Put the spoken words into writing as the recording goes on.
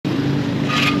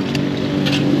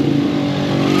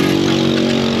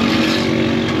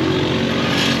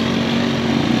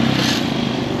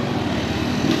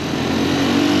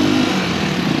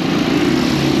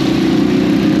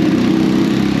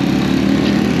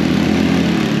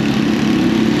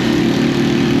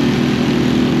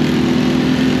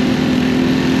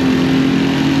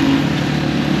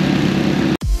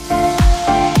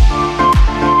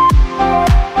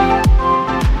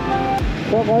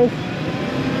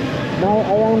Now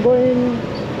I am going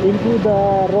into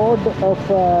the road of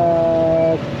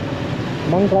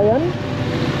Mankayan.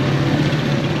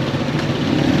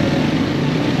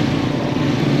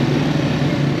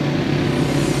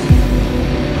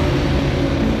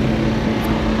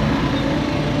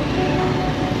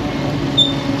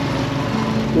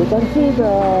 You can see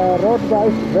the road,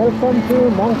 guys. Welcome to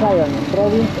Mankayan,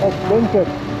 province of Benguet.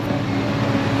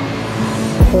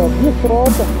 So this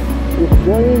road is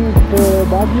going to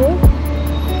Baguio,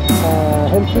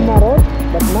 Helsima Road,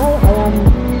 but now I am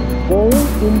going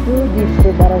into this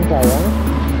barangay.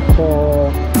 So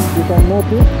you can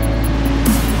notice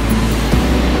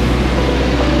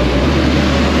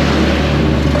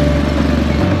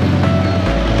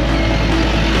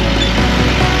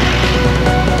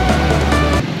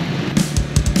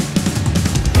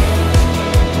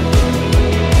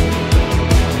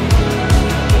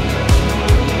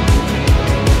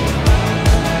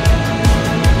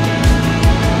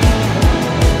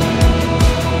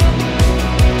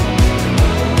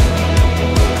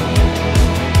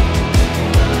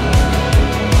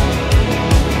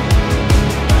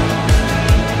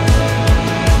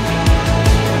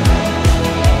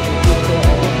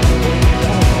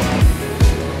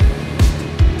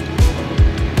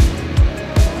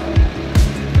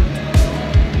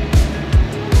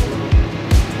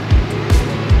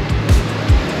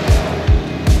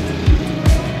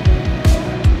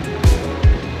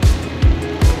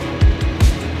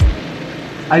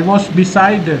I was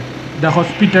beside the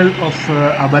hospital of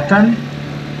Abatan.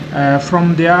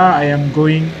 From there I am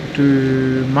going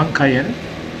to Mankayan.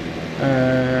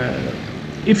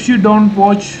 If you don't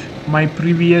watch my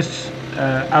previous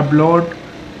upload,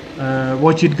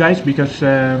 watch it, guys, because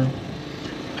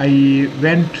I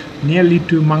went nearly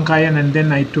to Mankayan and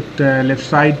then I took the left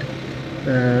side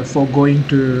for going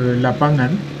to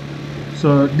Lapangan.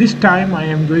 So this time I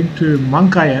am going to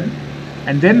Mankayan,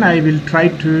 and then I will try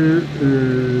to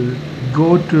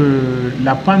go to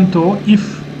Lapanto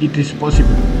if it is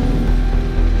possible.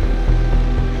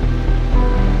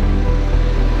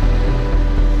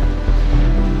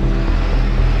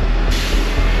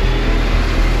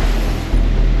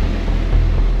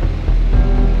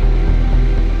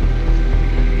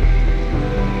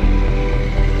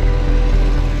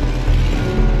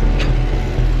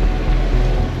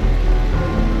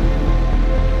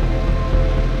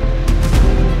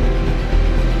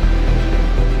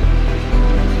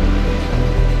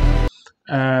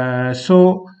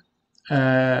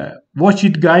 Watch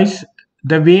it, guys.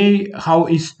 The way how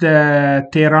is the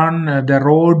terrain, the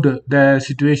road, the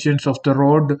situations of the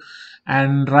road,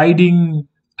 and riding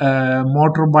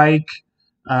motorbike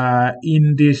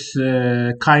in this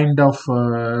kind of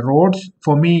roads.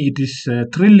 For me, it is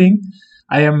thrilling.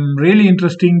 I am really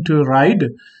interesting to ride,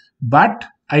 but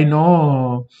I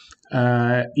know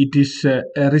it is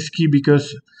risky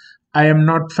because I am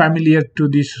not familiar to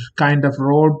this kind of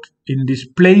road in this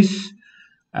place.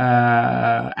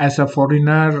 As a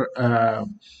foreigner,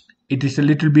 it is a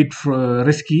little bit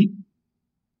risky,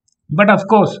 but of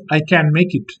course I can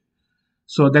make it.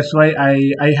 So that's why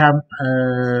I am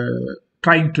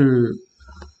trying to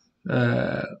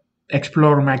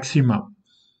explore maxima.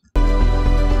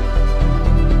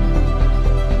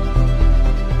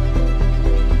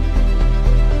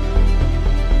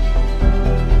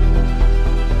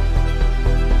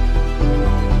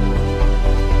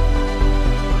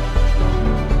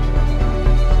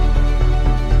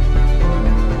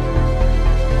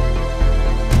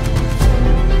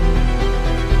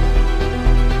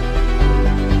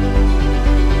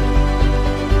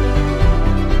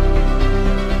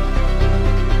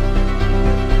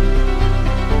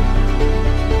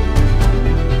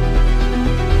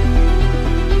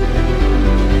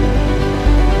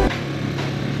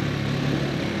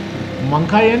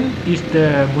 Mankayan is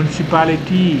the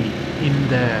municipality in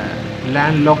the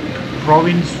landlocked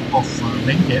province of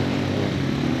Benguet.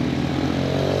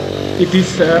 It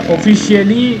is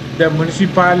officially the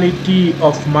municipality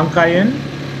of Mankayan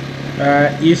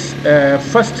is a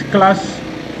first-class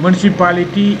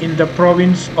municipality in the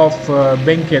province of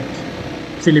Benguet,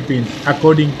 Philippines,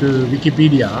 according to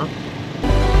Wikipedia.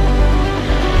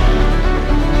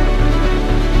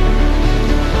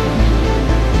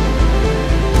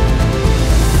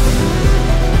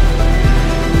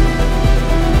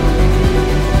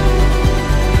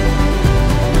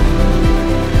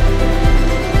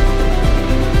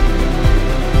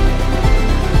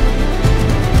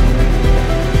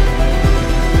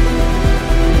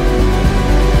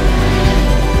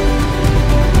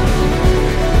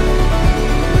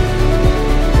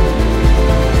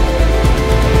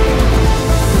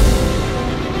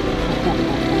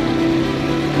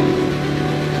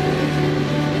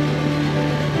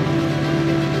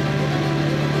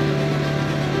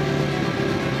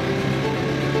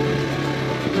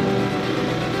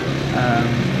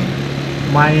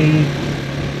 my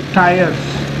tires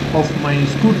of my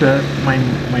scooter,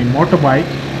 my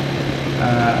motorbike,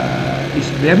 is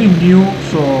very new,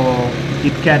 so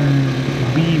it can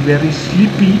be very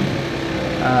sleepy.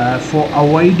 For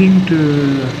avoiding to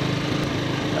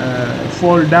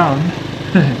fall down,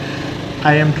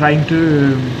 I am trying to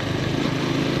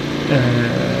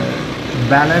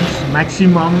balance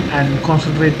maximum and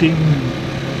concentrating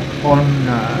on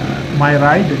my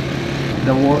ride.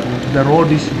 The road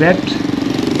is wet.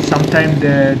 Sometimes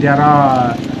there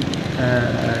are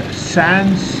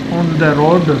sands on the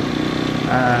road.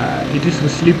 It is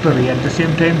slippery. At the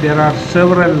same time, there are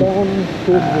several,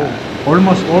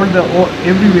 almost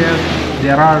everywhere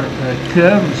there are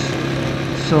curves.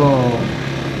 So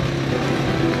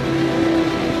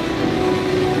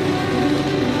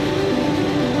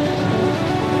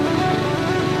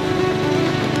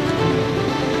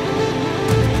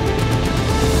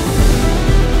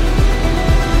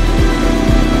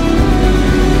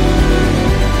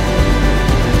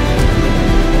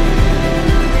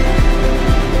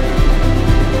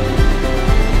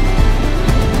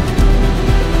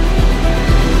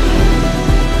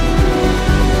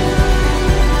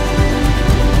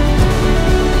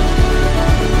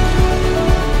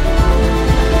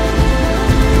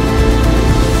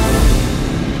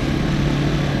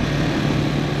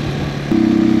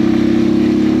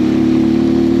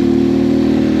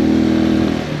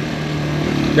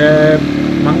the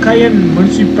Mankayan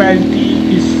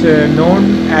municipality is known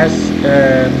as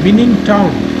mining town,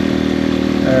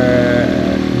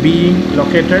 being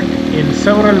located in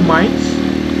several mines,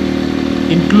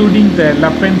 including the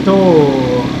Lapento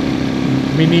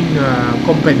mining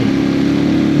company.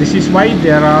 This is why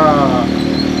there are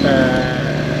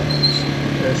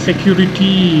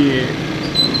security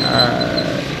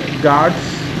guards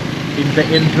in the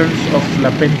entrance of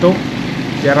Lapento.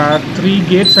 There are 3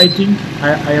 gates, I think.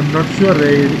 I am not sure,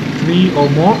 3 or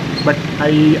more, but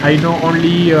I know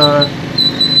only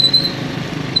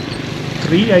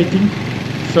 3, I think.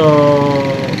 So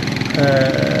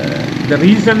the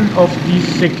reason of these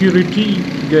security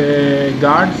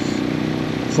guards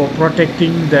for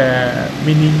protecting the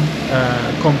mining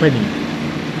company.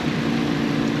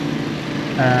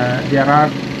 There are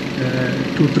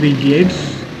 2-3 gates.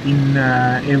 In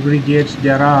every gate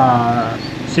there are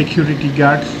security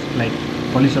guards like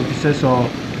police officers, so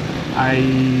I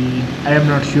am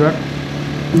not sure.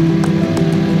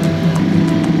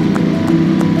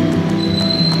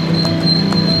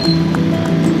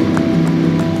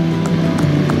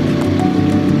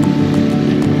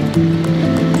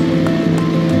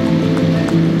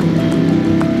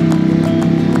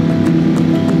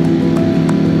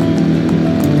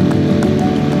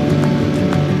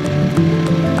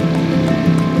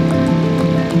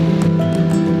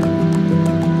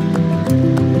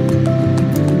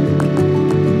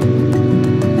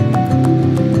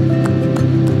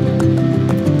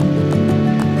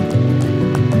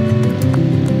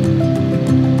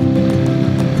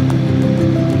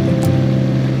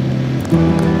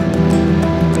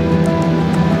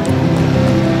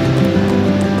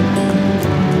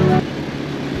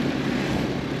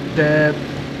 The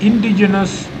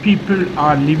indigenous people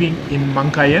are living in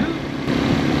Mankayan.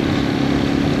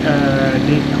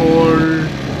 They call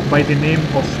by the name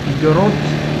of Igorot.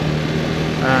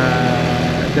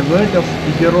 The word of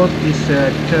Igorot is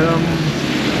a term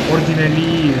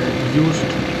originally used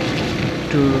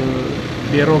to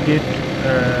derogate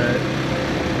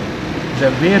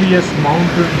the various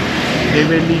mountain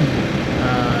dwelling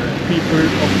people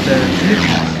of the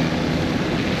Philippines.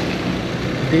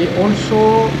 They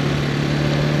also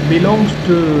belongs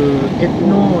to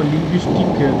ethno-linguistic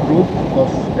group of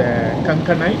the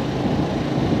Kankanai,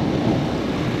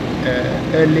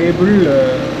 a label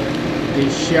they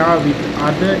share with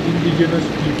other indigenous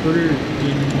people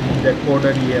in the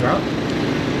Cordillera.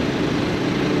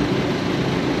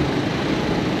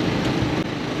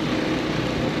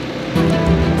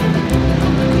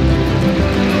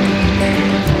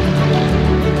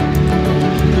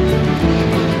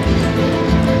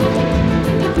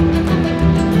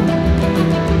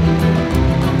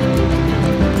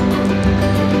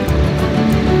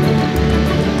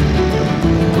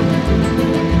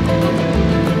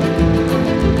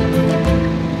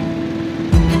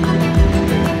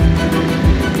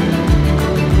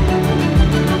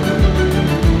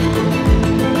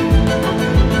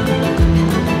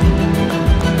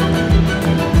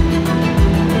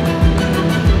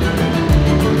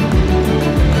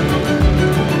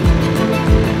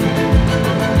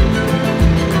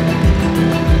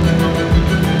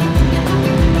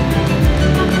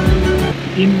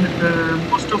 In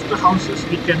most of the houses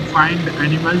we can find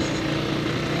animals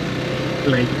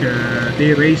like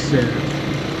they raise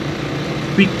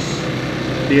pigs,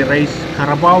 they raise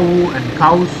carabao and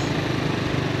cows,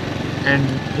 and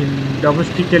in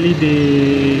domestically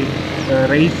they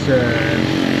raise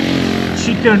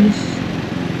chickens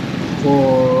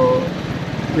for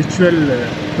ritual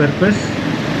purpose,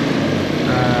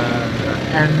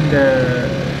 and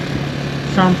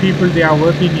some people they are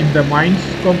working in the mines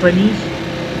companies,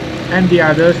 and the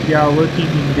others they are working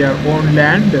in their own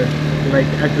land, like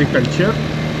agriculture.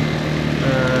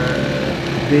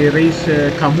 They raise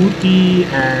kamuti,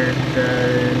 and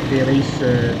they raise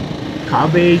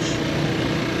cabbage,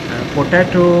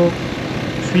 potato,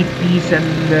 sweet peas,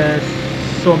 and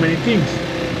so many things.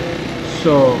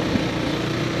 So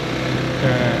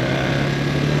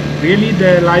really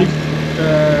the life,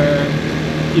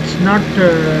 it's not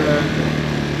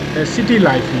a city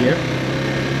life here.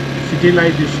 City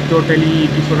life is totally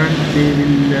different. They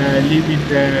will live in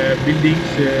the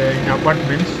buildings, in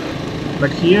apartments,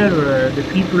 but here the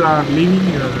people are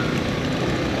living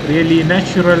really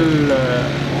natural,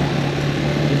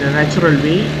 in a natural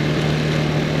way.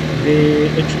 They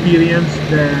experience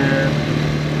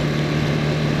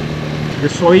the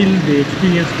soil, they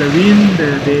experience the wind,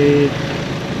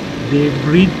 they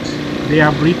breathe, they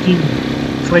are breathing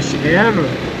fresh air.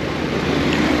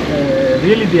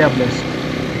 Really they are blessed.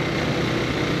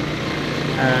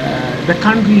 The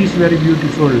country is very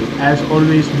beautiful. As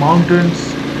always,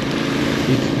 mountains,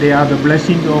 they are the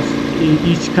blessing of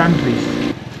each country.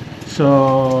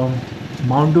 So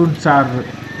mountains are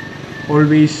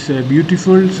always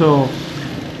beautiful. So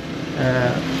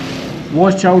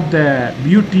watch out the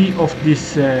beauty of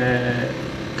this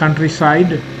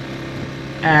countryside,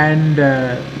 and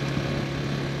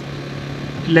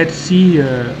let's see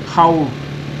how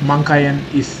Mankayan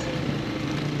is.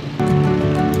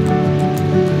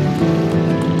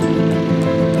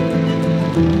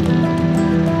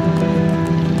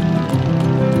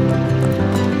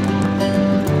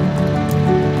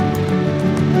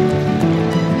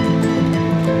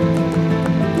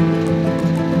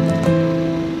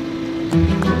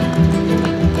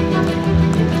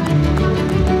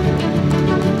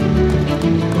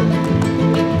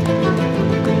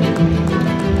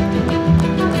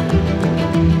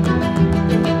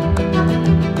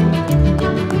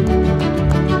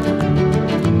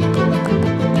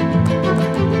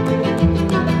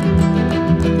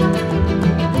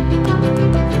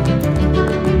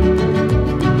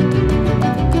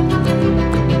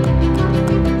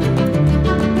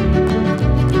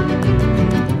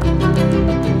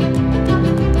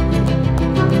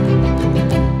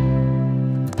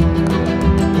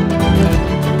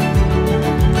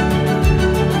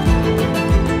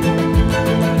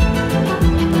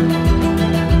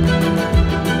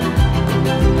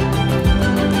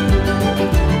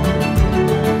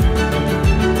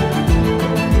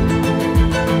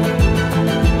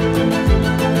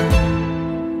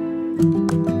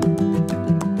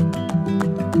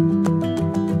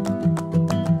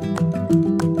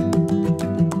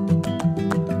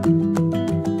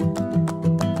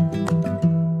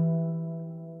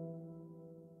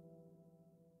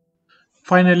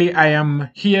 Finally, I am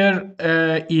here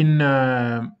in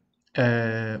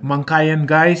Mankayan,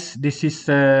 guys. This is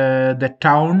the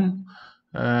town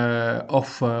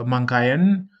of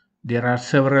Mankayan. There are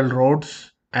several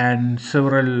roads and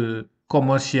several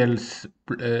commercial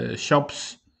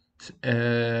shops,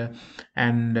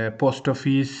 and post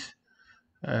office,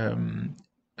 um,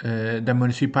 the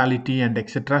municipality, and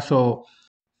etc. So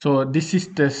this is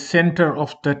the center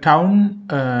of the town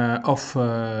of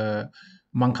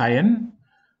Mankayan.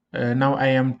 Now I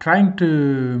am trying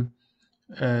to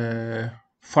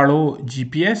follow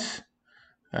GPS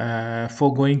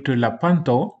for going to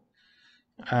Lapanto.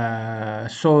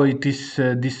 So it is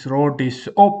this road is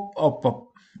up.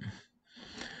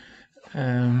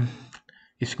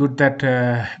 It's good that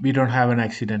we don't have an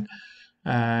accident.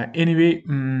 Anyway,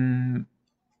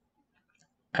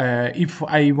 if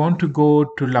I want to go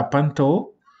to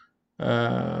Lapanto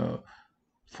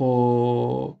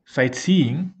for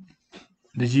sightseeing,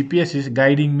 the GPS is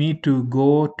guiding me to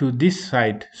go to this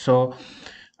side. So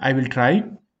I will try.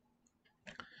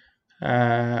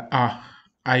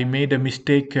 I made a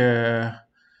mistake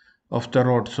of the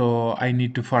road, so I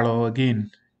need to follow again.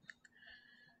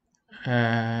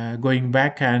 Going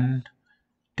back and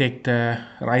take the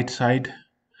right side.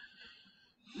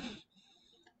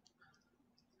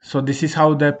 So this is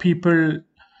how the people,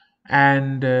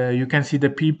 and you can see the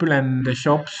people and the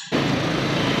shops.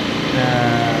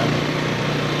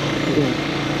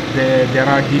 There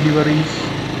are deliveries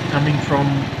coming from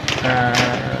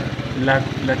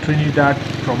La Trinidad,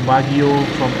 from Baguio,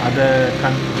 from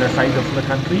the side of the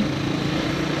country.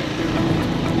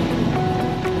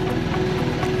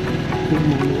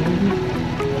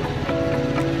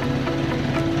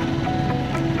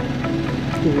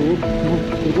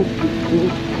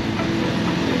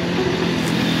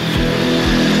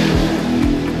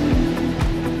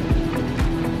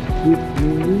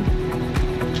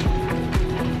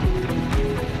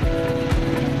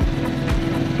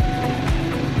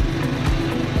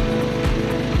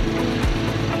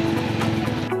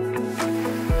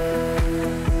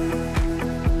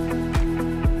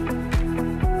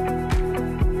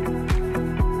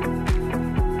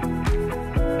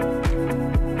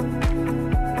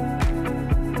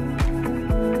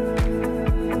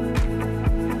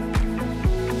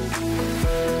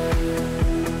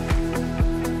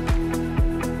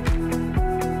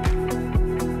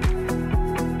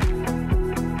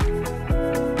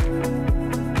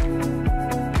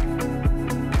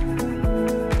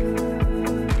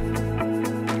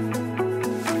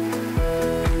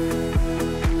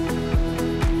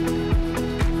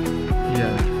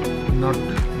 Not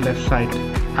left side.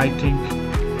 I think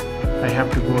I have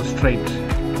to go straight.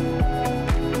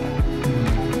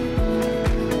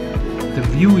 The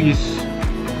view is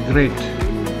great,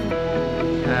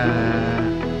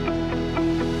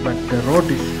 but the road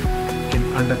is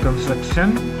under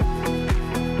construction.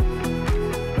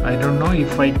 I don't know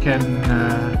if I can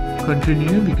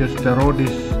continue because the road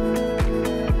is.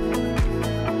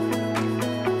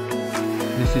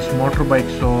 This is motorbike,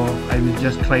 so I will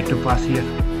just try to pass here.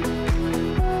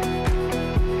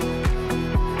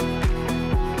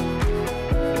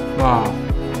 Wow,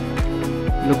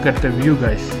 look at the view,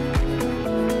 guys.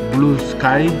 Blue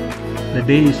sky, the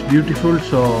day is beautiful,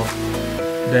 so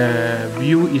the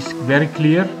view is very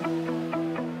clear.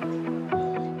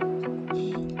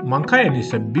 Mankayan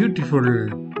is a beautiful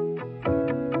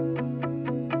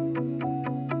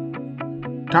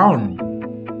town.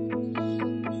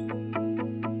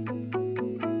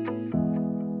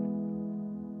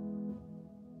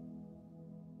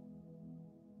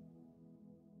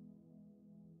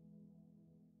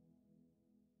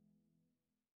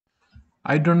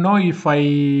 I don't know if I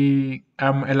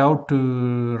am allowed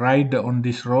to ride on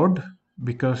this road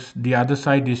because the other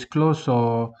side is closed,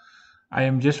 so I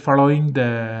am just following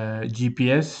the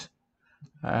GPS.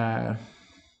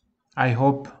 I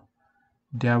hope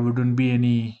there wouldn't be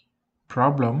any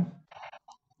problem.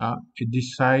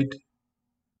 This side,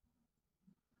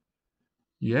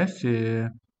 yes,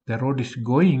 the road is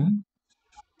going.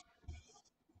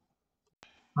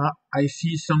 I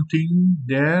see something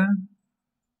there.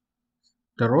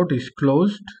 The road is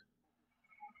closed.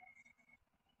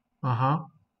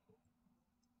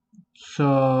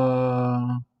 So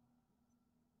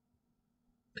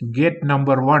gate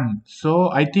number 1.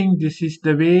 So I think this is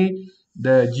the way.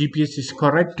 The GPS is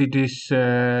correct. It is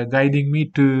guiding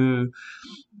me to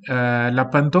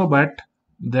Lapanto, but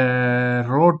the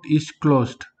road is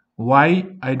closed. Why?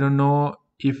 I don't know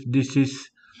if this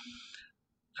is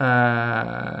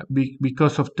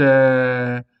because of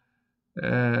the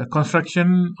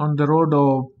construction on the road,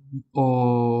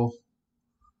 or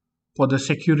for the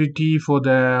security for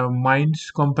the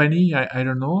mines company. I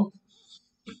don't know.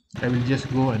 I will just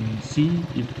go and see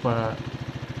if I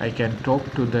can talk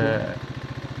to the.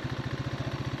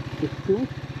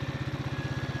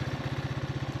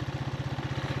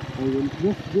 I will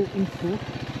just go inside.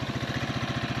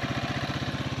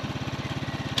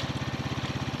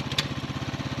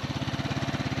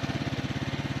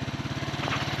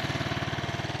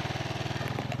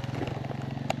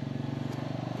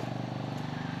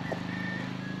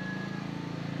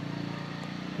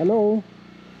 Hello.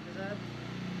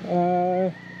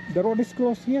 The road is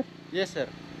closed here. Yes, sir.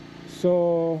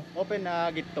 So Open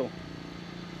gate 2.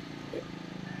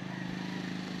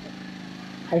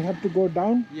 I have to go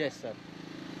down. Yes, sir.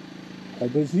 The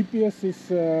GPS is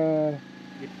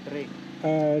Gate 3.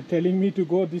 telling me to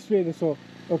go this way. So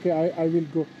okay, I will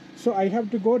go. So I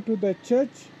have to go to the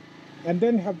church and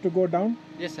then have to go down.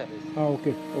 Yes, sir. Yes.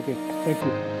 Okay. Thank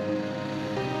you.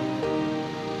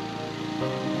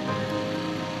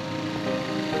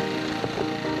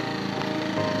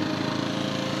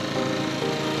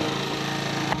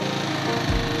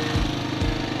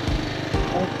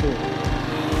 Okay.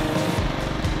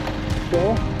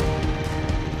 So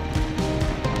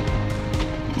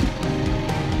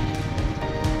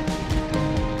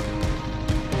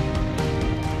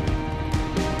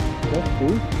that's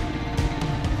cool.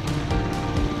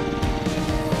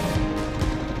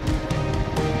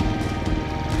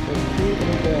 Let's see in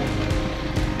the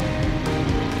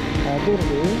other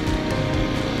way.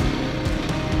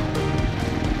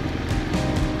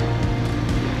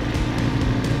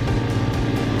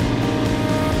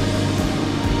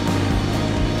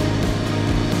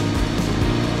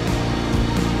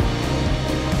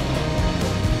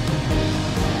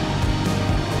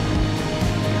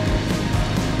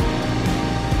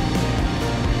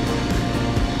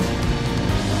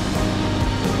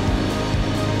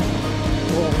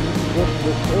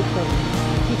 just take some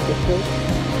pictures.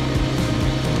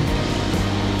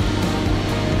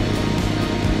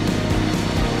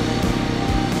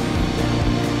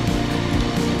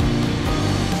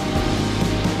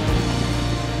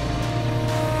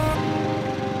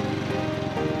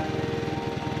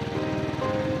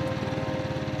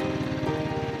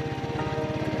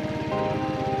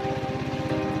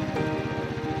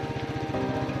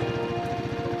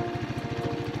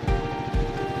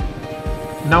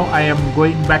 Now I am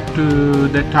going back to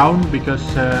the town because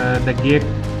the gate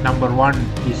number 1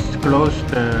 is closed.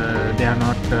 They are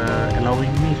not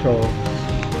allowing me. So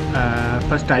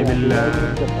first I will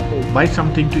buy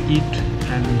something to eat,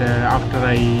 and after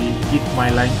I eat my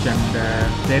lunch, and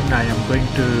then I am going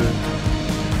to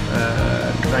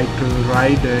try to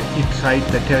ride inside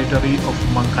the territory of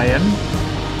Mankayan,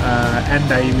 and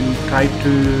I will try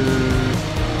to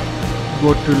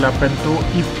go to Lapento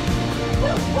if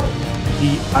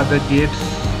the other gates,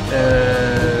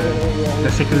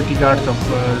 the security guards of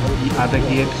the other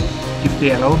gates, if they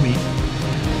allow me.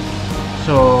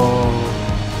 So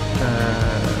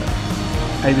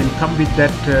I will come with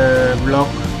that vlog.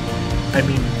 I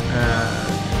mean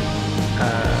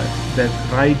that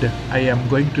ride I am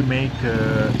going to make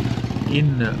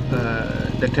in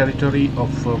the territory of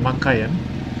Mankayan.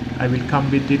 I will come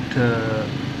with it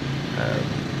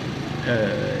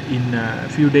in a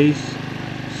few days.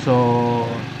 So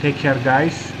take care,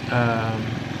 guys.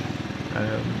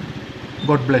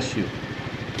 God bless you.